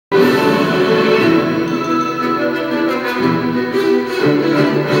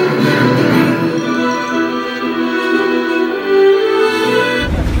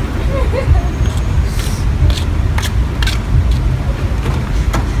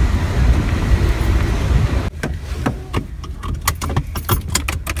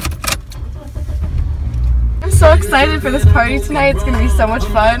excited for this party tonight. It's gonna be so much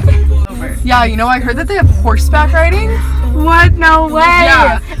fun. Yeah, you know, I heard that they have horseback riding. What? No way!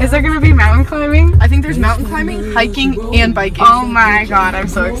 Yeah. Is there gonna be mountain climbing? I think there's mountain climbing, hiking, and biking. Oh my god, I'm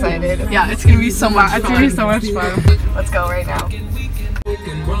so excited. Yeah, it's gonna be so much fun. It's gonna be so much fun. Let's go right now.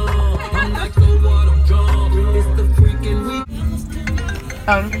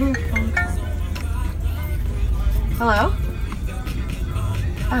 Hello?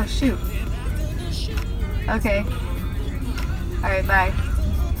 Oh, shoot. Okay. Alright, bye.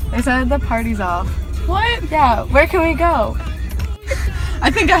 They said the party's off. What? Yeah, where can we go?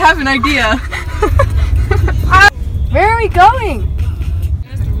 I think I have an idea. Where are we going?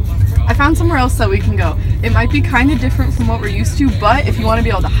 I found somewhere else that we can go. It might be kind of different from what we're used to, but if you want to be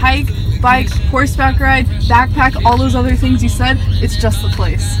able to hike, bike, horseback ride, backpack, all those other things you said, it's just the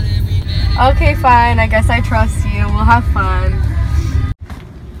place. Okay, fine. I guess I trust you. We'll have fun.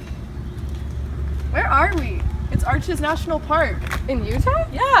 Where are we? It's Arches National Park. In Utah?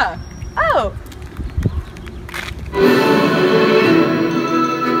 Yeah. Oh.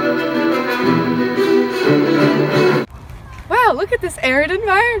 Wow, look at this arid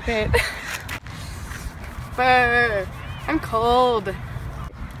environment. Brr, I'm cold.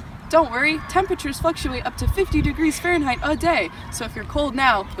 Don't worry, temperatures fluctuate up to 50 degrees Fahrenheit a day, so if you're cold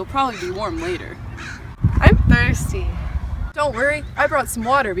now, you'll probably be warm later. I'm thirsty. Don't worry, I brought some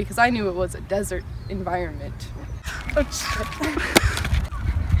water because I knew it was a desert environment. Oh, shit.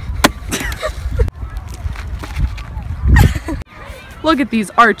 Look at these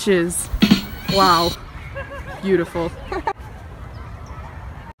arches. Wow. Beautiful.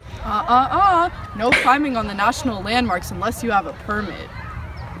 No climbing on the national landmarks unless you have a permit.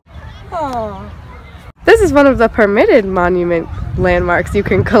 Oh. This is one of the permitted monument landmarks you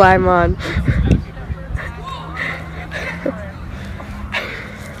can climb on.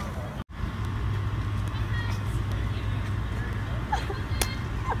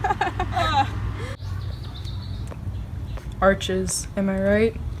 Arches, am I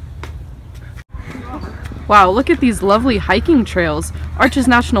right? Wow, look at these lovely hiking trails. Arches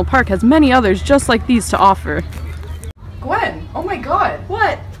National Park has many others just like these to offer. Gwen! Oh my god!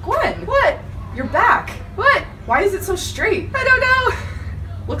 What? Gwen! What? You're back! What? Why is it so straight? I don't know.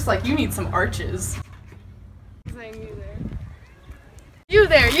 Looks like you need some arches. You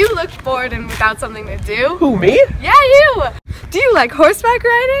there, you look bored and without something to do. Who, me? Yeah, you! Do you like horseback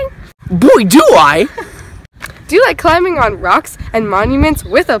riding? Boy, do I! Do you like climbing on rocks and monuments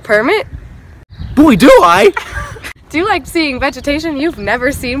with a permit? Boy, do I! Do you like seeing vegetation you've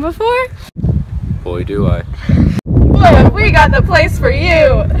never seen before? Boy, do I. Boy, have we got the place for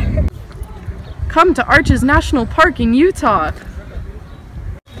you! Come to Arches National Park in Utah.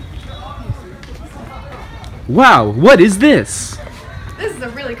 Wow, what is this? This is a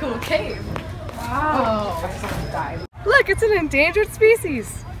really cool cave. Wow. Look, it's an endangered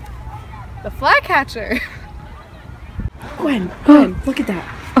species. The flycatcher. Gwen, look at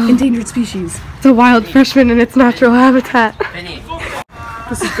that. Endangered species. It's a wild freshman in its natural habitat.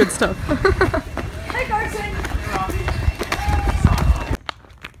 This is good stuff. Hey, Carson!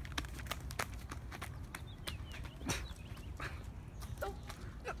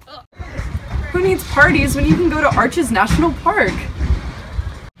 Who needs parties when you can go to Arches National Park?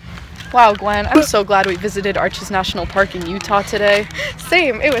 Wow, Gwen, I'm so glad we visited Arches National Park in Utah today.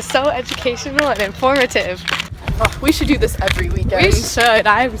 Same, it was so educational and informative. Oh, we should do this every weekend. We should,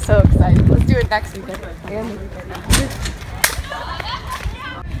 I'm so excited. Let's do it next weekend. And the weekend after.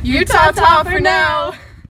 Utah for now!